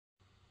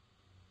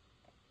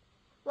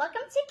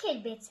Welcome to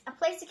KidBits, a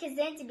place for kids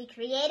to be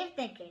creative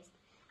thinkers.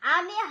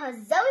 I'm your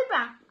host, Zoey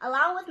Brown,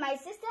 along with my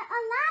sister,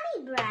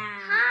 Alani Brown.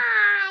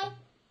 Hi!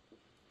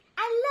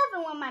 I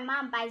love it when my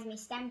mom buys me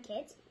STEM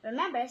kits.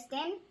 Remember,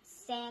 STEM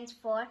stands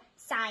for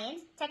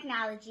Science,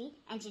 Technology,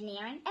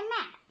 Engineering, and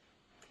Math.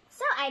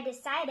 So I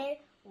decided,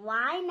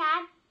 why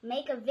not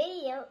make a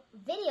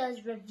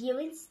videos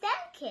reviewing STEM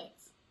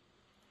kits?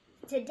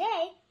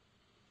 Today,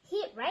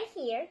 right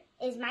here,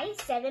 is my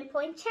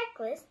 7-point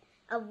checklist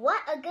of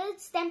what a good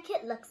STEM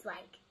kit looks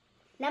like.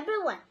 Number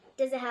 1,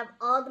 does it have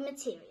all the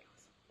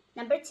materials?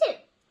 Number 2,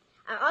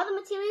 are all the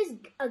materials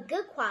of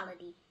good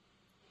quality?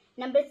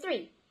 Number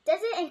 3, does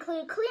it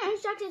include clear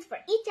instructions for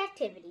each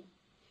activity?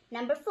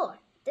 Number 4,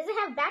 does it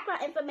have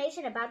background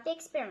information about the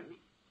experiment?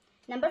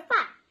 Number 5,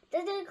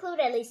 does it include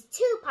at least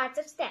 2 parts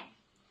of STEM?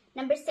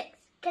 Number 6,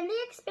 can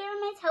the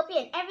experiments help you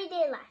in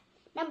everyday life?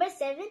 Number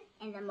 7,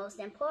 and the most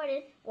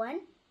important one,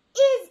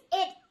 is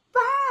it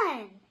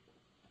fun?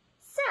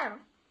 So,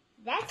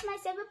 that's my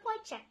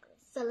 7-point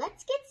checklist. So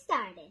let's get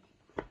started.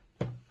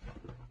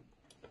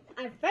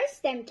 Our first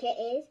STEM kit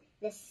is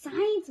the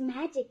Science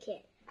Magic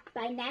Kit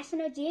by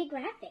National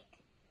Geographic.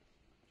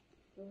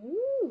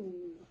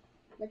 Ooh,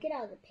 look at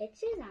all the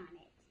pictures on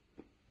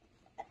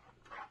it.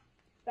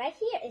 Right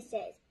here it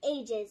says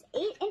ages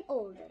 8 and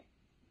older.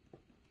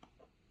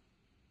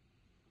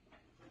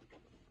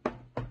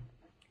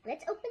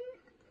 Let's open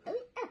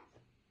it up.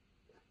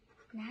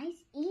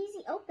 Nice,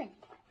 easy opening.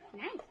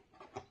 Nice.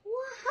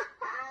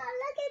 Wow,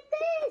 look at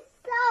this.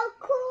 So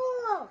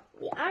cool.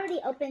 We already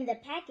opened the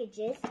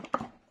packages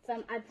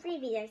from our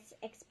previous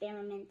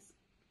experiments.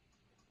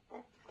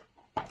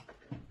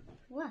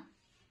 Whoa.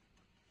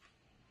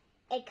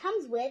 It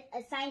comes with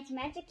a Science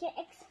Magic Kit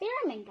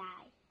experiment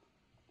guide.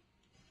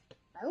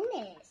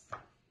 Bonus.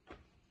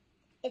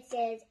 It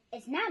says,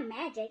 it's not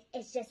magic,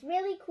 it's just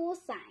really cool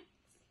science.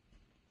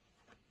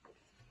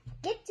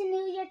 Get to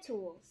know your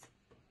tools.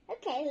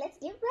 Okay, let's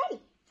get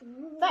ready.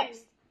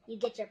 First, you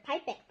get your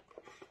pipette.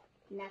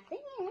 Nothing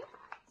in it.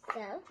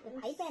 So, the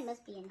pipette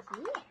must be in here.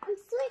 I'm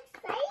so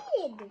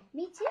excited.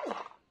 Me too.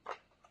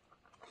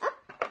 Oh,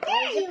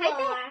 there you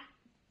are.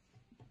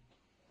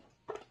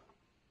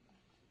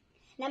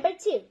 Number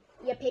 2,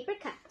 your paper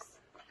cups.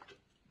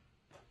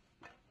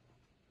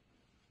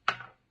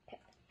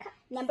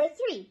 Number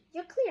 3,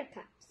 your clear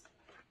cups.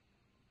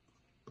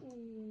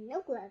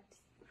 No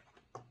gloves.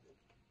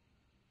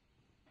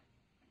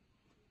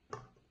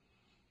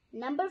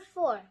 Number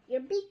 4,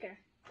 your beaker.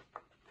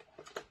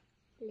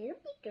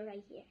 Little beaker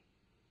right here.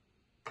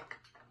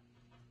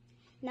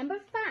 Number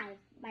 5,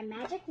 my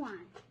magic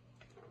wand.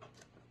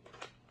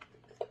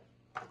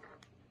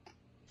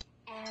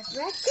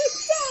 Abracadabra!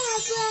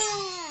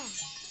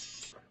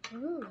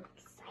 Ooh,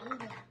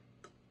 exciting.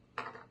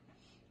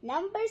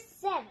 Number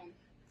 7,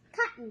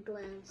 cotton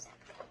gloves.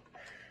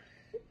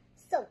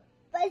 So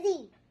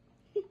fuzzy.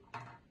 Yeah,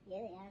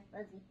 they are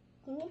fuzzy.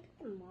 Can you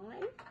put them on?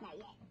 Not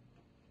yet.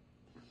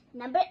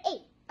 Number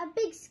 8, a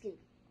big scoop.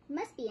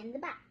 Must be in the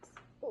box.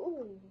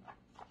 Ooh.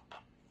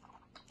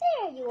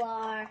 There you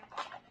are.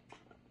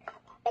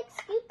 Big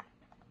scoop.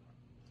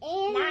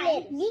 And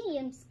 9,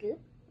 medium scoop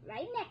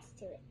right next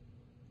to it.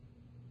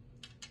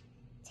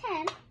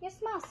 10, your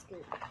small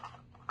scoop.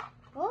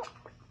 Oh,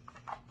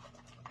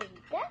 there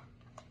you go.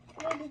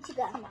 Where did you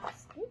go? Small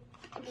scoop.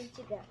 Where did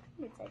you go?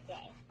 It's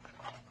okay.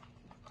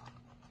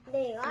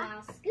 There you are.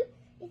 Small scoop.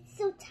 It's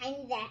so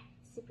tiny that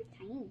super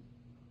tiny.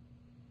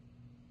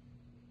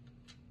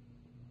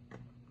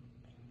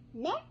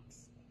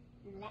 Next,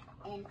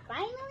 and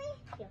finally,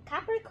 your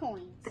copper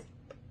coins.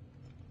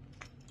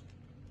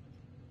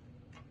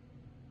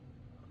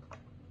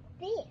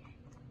 There.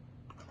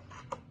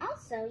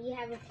 Also, you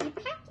have a few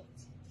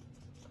packets.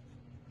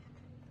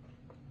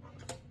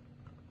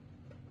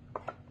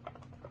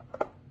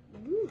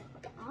 Ooh,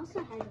 it also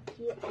has a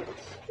few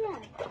extra.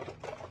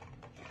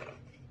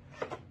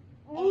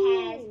 It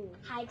has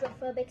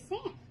hydrophobic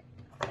sand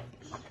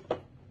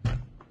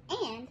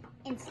and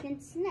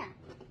instant snow.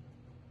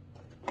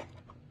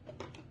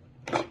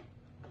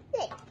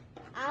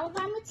 All of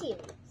our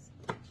materials.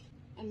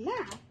 And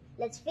now,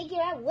 let's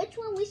figure out which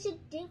one we should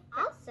do.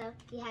 Also,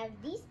 you have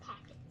these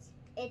packets.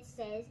 It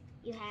says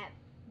you have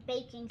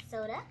baking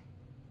soda.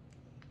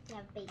 You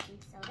have baking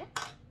soda.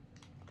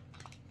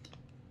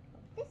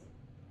 This.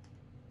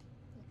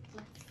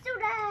 Baking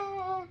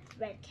soda.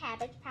 Red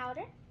cabbage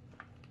powder.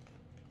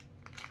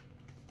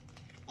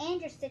 And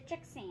your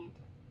citric sand.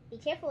 Be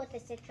careful with the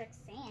citric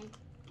sand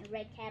and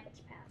red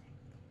cabbage powder.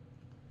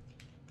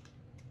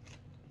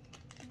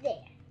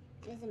 There.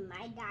 This is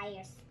my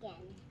dire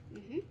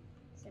skin.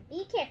 So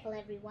be careful,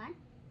 everyone.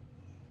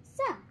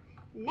 So,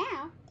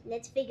 now,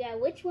 let's figure out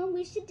which one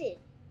we should do.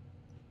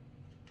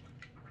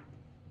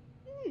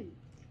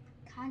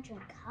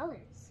 Conjuring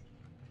colors.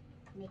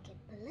 Make it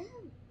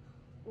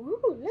blue.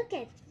 Ooh, look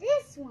at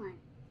this one.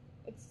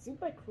 It's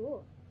super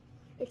cool.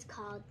 It's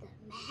called the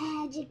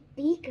Magic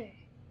Beaker.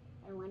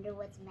 I wonder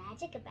what's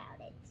magic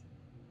about it.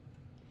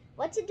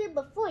 What to do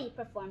before you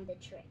perform the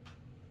trick.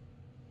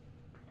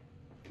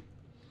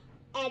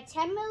 Add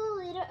 10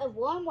 milliliters of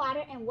warm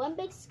water and 1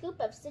 big scoop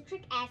of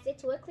citric acid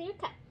to a clear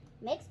cup.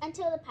 Mix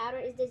until the powder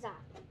is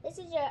dissolved. This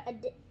is your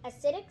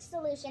acidic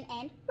solution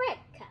and red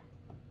cup.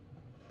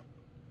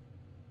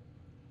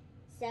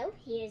 So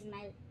here's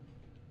my,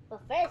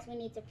 well, first we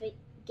need to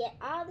get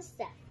all the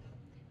stuff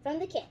from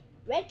the kit.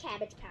 Red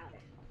cabbage powder.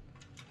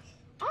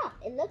 Oh,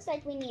 it looks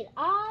like we need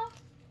all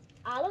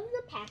of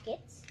the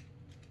packets,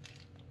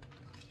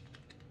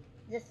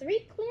 the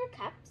 3 clear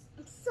cups.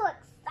 I'm so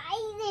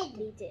excited.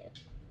 Me too.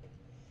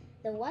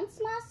 The 1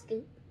 small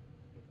scoop,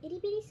 itty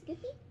bitty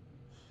scoopy,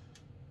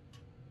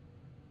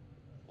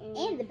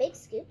 and the big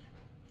scoop.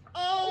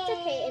 It's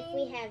okay if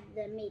we have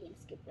the medium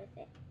scoop with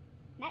it.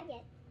 Not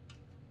yet.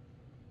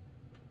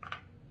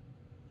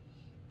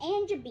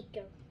 And your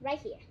beaker, right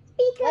here.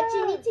 Beaker! What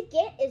you need to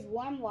get is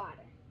warm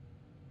water.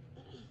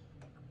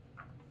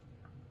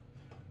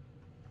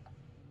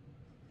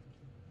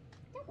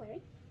 Don't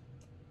worry.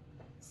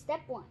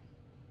 Step 1.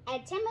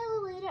 Add 10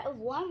 milliliters of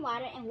warm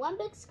water and 1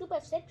 big scoop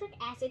of citric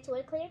acid to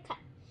a clear cup.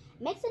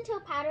 Mix until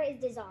powder is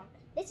dissolved.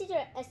 This is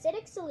your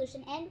acidic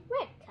solution and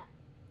red cup.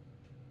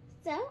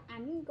 So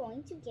I'm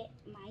going to get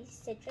my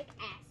citric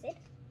acid.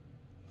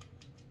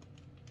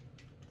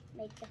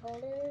 Make the hole a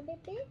little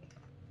bit big.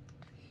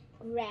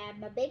 Grab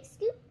my big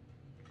scoop.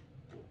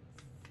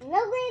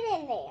 Snuggle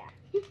it in there.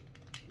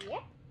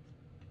 Yep.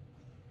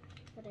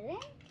 Put it in.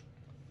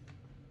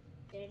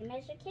 Do the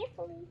measure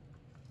carefully.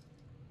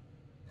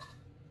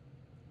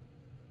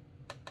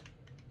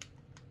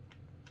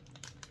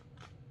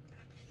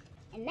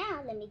 And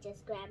now let me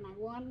just grab my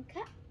warm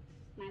cup,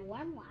 my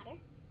warm water,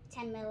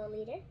 10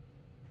 milliliters.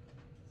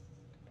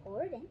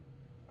 Pour it in.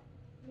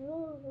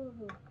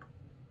 Ooh.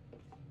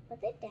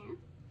 Put it down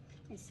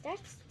and start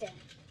stirring.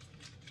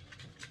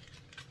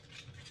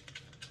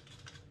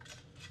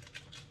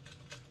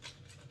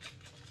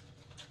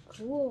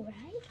 Cool,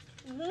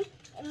 right?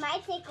 It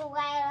might take a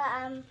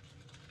while.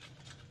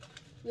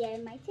 Yeah,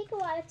 it might take a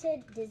while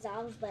to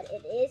dissolve, but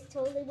it is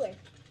totally worth it.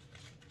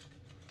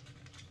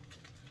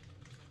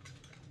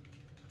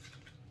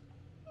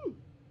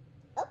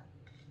 Oh,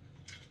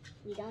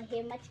 we don't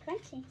hear much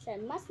crunching, so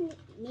it must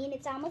mean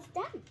it's almost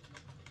done.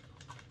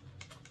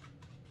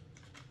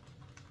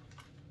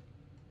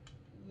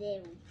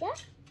 There we go.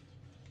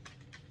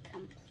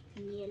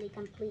 Nearly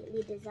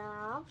completely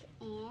dissolved,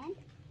 and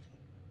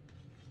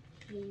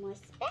a few more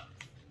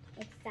specks.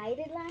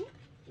 Excited, Lonnie?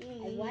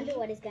 I wonder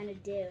what it's gonna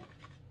do.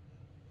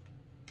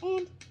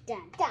 And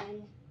done.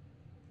 Done.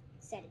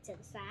 Set it to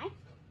the side.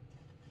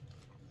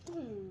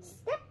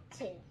 Step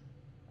 2.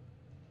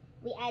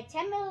 We add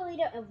 10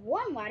 milliliters of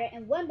warm water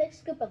and 1 big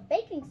scoop of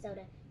baking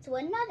soda to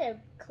another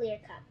clear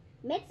cup.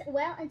 Mix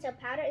well until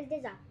powder is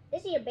dissolved.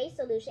 This is your base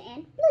solution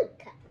and blue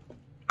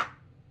cup.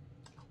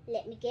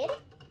 Let me get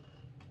it.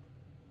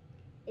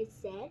 It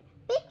said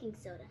baking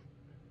soda.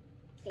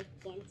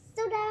 Baking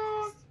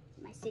soda.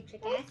 My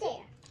citric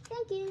acid.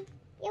 Thank you.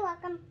 You're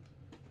welcome.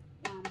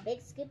 1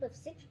 big scoop of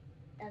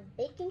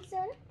baking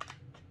soda.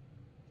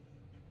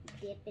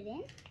 Dip it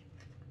in.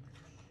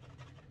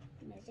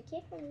 Measure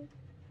carefully.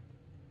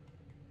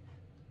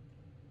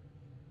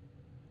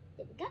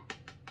 There we go.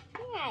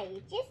 Yeah,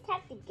 you just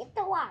have to get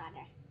the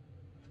water.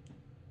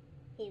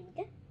 Here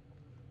we go.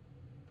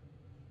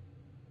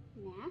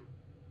 Now,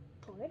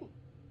 pour it in.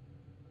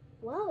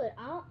 Whoa, it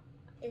all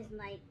is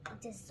like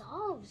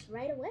dissolves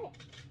right away.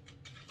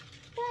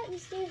 But you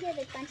still hear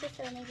the crunchy,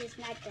 so it means it's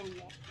not done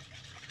yet.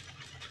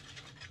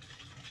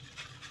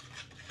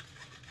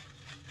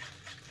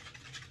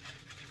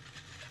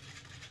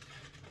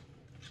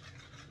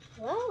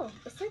 Whoa,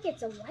 it's like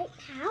it's a white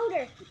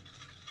powder.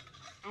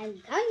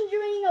 I'm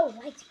conjuring a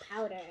white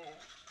powder.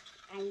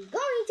 I'm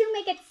going to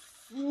make it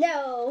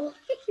snow.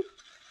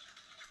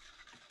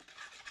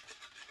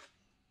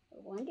 I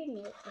wonder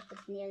if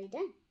it's nearly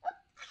done. Oh,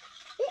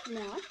 bit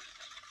more.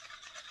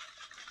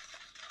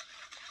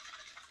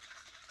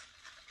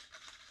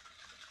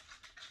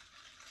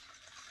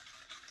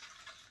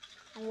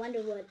 I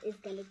wonder what it's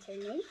going to turn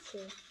into.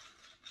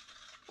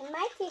 It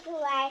might take a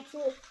while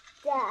to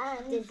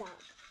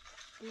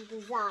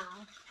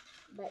dissolve,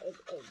 but it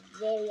is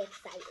very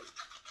exciting.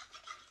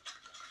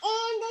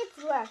 And it's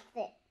worth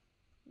it.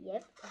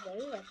 Yep,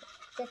 very worth it.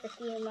 Just a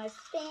few more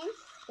spins.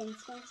 Spin,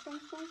 spin, spin, spin,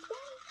 spin.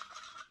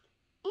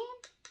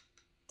 And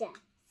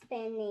done.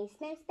 Spinning,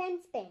 spin, spin,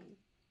 spin.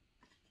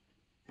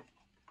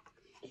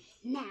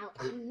 Now,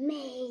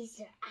 amaze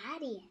your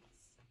audience.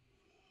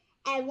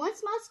 Add 1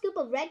 small scoop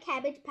of red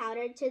cabbage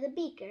powder to the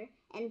beaker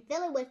and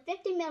fill it with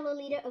 50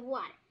 milliliters of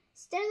water.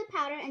 Stir the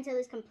powder until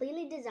it's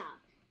completely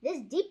dissolved. This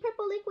deep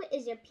purple liquid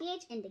is your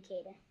pH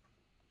indicator.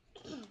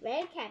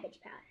 Red cabbage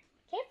powder.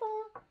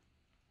 Careful.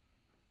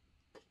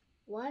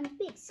 1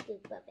 big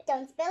scoop of it.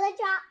 Don't spill a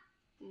drop.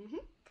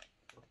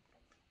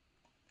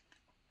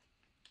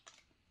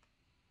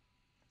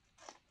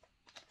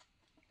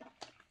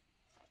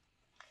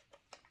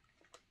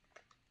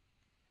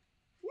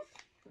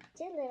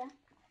 Too little.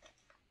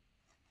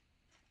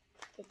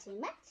 Too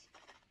much.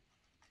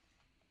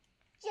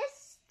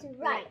 Just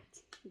right.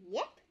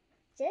 Yep,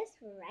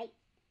 just right.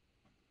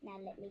 Now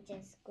let me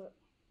just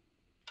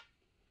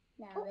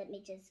Now let me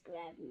just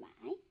grab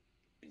my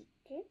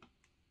beaker.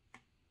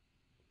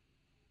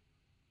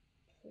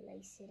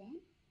 Place it in.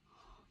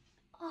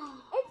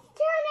 Oh, it's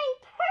turning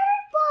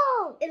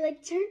purple! It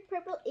like turned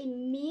purple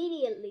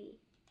immediately.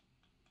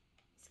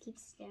 Let's keep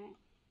stirring.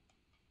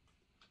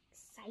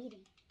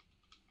 Exciting.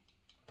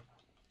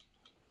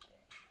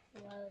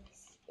 Wow,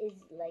 this is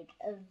like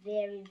a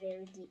very,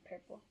 very deep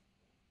purple.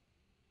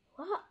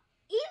 Wow,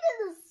 even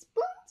the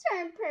spoon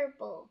turned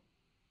purple.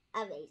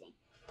 Amazing.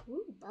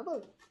 Ooh,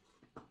 bubbly.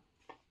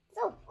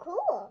 So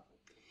cool.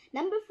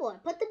 Number 4,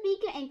 put the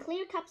beaker and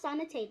clear cups on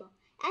the table.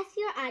 Ask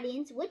your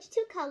audience which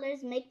 2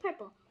 colors make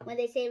purple. When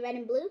they say red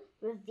and blue,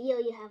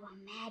 reveal you have a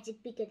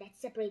magic beaker that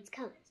separates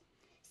colors.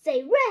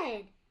 Say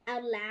red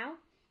out loud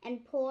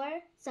and pour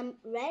some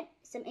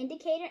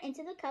indicator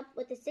into the cup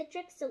with the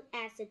citric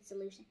acid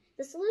solution.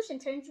 The solution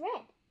turns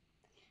red.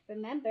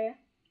 Remember,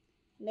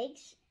 make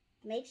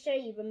sure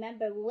you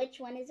remember which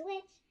one is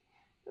which.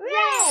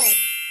 Red!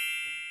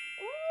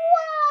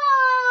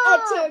 Whoa!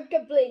 It turned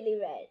completely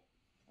red.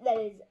 That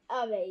is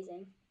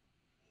amazing.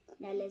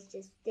 Now let's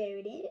just stir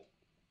it in.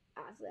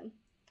 Awesome.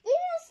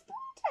 Even the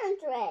spoon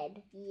turned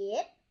red.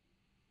 Yep.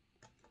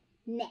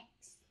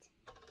 Next,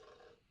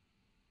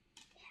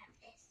 we have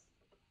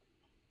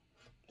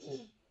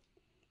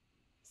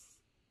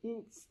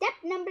this. Step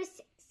number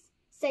 6.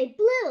 Say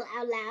blue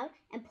out loud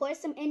and pour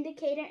some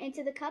indicator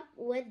into the cup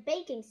with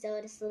baking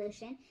soda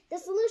solution. The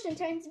solution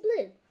turns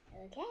blue.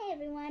 Okay,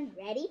 everyone,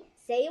 ready?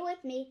 Say it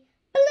with me.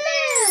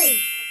 Blue!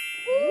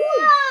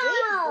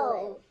 Wow!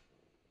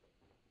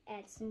 Blue.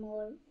 Add some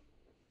more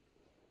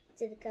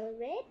to the color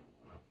red.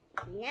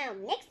 Now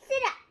mix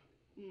it up.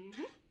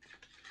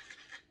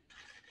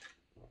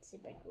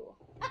 Super cool.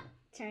 Oh,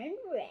 turn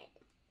red.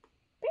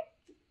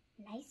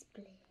 Nice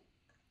blue.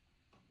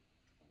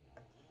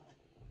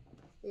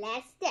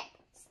 Last step.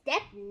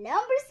 Step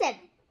number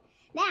 7.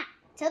 Now,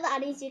 tell the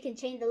audience you can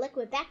change the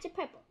liquid back to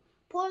purple.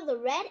 Pour the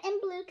red and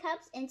blue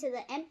cups into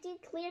the empty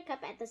clear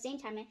cup at the same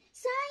time and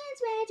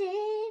science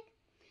magic!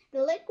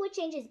 The liquid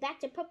changes back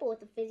to purple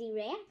with a fizzy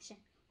reaction.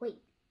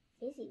 Wait,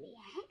 fizzy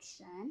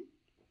reaction?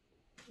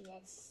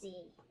 Let's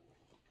see.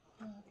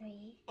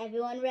 3.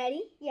 Everyone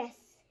ready? Yes.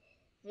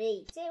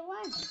 3, 2, 1.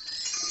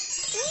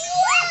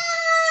 Wow!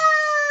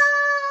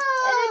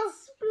 It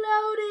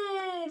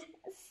exploded!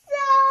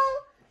 So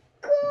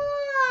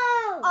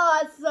cool!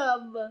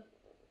 Awesome!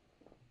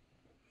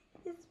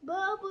 It's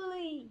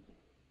bubbly.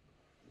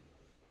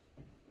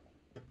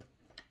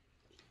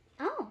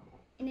 Oh,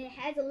 and it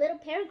has a little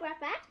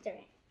paragraph after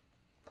it.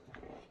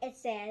 It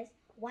says,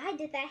 why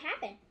did that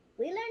happen?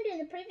 We learned in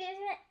the previous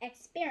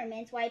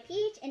experiments why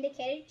pH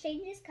indicator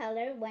changes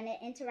color when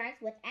it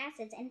interacts with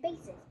acids and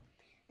bases.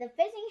 The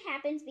fizzing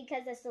happens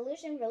because the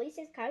solution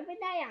releases carbon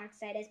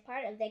dioxide as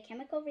part of the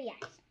chemical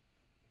reaction.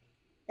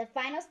 The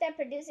final step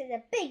produces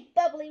a big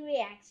bubbly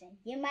reaction.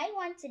 You might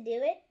want to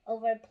do it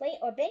over a plate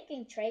or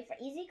baking tray for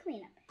easy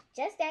cleanup,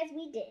 just as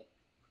we did.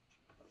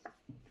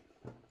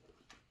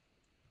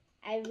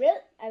 I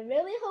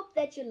really hope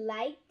that you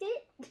liked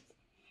it.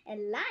 And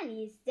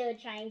Alani is still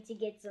trying to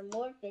get some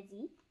more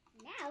fizzy.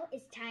 Now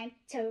it's time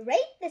to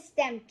rate the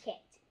STEM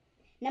kit.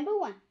 Number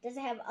 1, does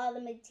it have all the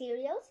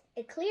materials?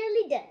 It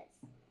clearly does.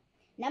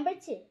 Number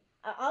 2,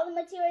 are all the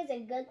materials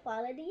in good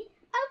quality?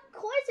 Of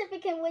course, if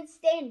it can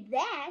withstand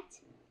that.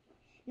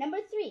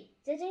 Number 3,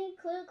 does it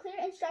include clear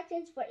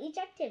instructions for each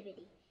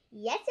activity?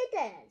 Yes, it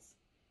does.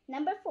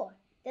 Number 4,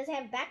 does it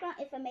have background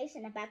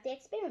information about the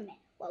experiment?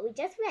 What we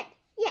just read?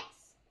 Yes.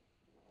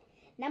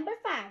 Number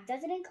 5,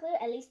 does it include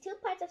at least 2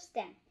 parts of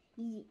STEM?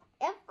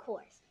 Of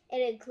course.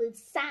 It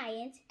includes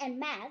science and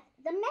math,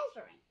 the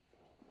measuring.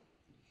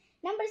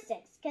 Number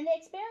 6, can the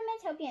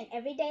experiments help you in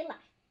everyday life?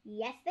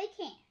 Yes, they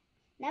can.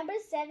 Number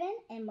 7,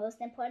 and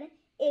most important,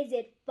 is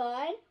it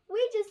fun?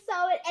 We just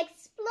saw it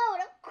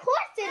explode. Of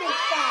course it is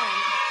fun.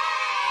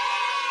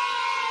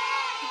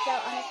 So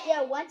on a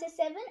scale of 1 to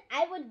 7,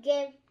 I would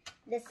give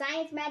the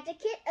Science Magic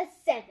Kit a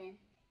 7.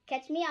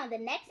 Catch me on the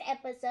next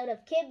episode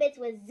of KidBits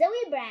with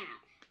Zoey Brown.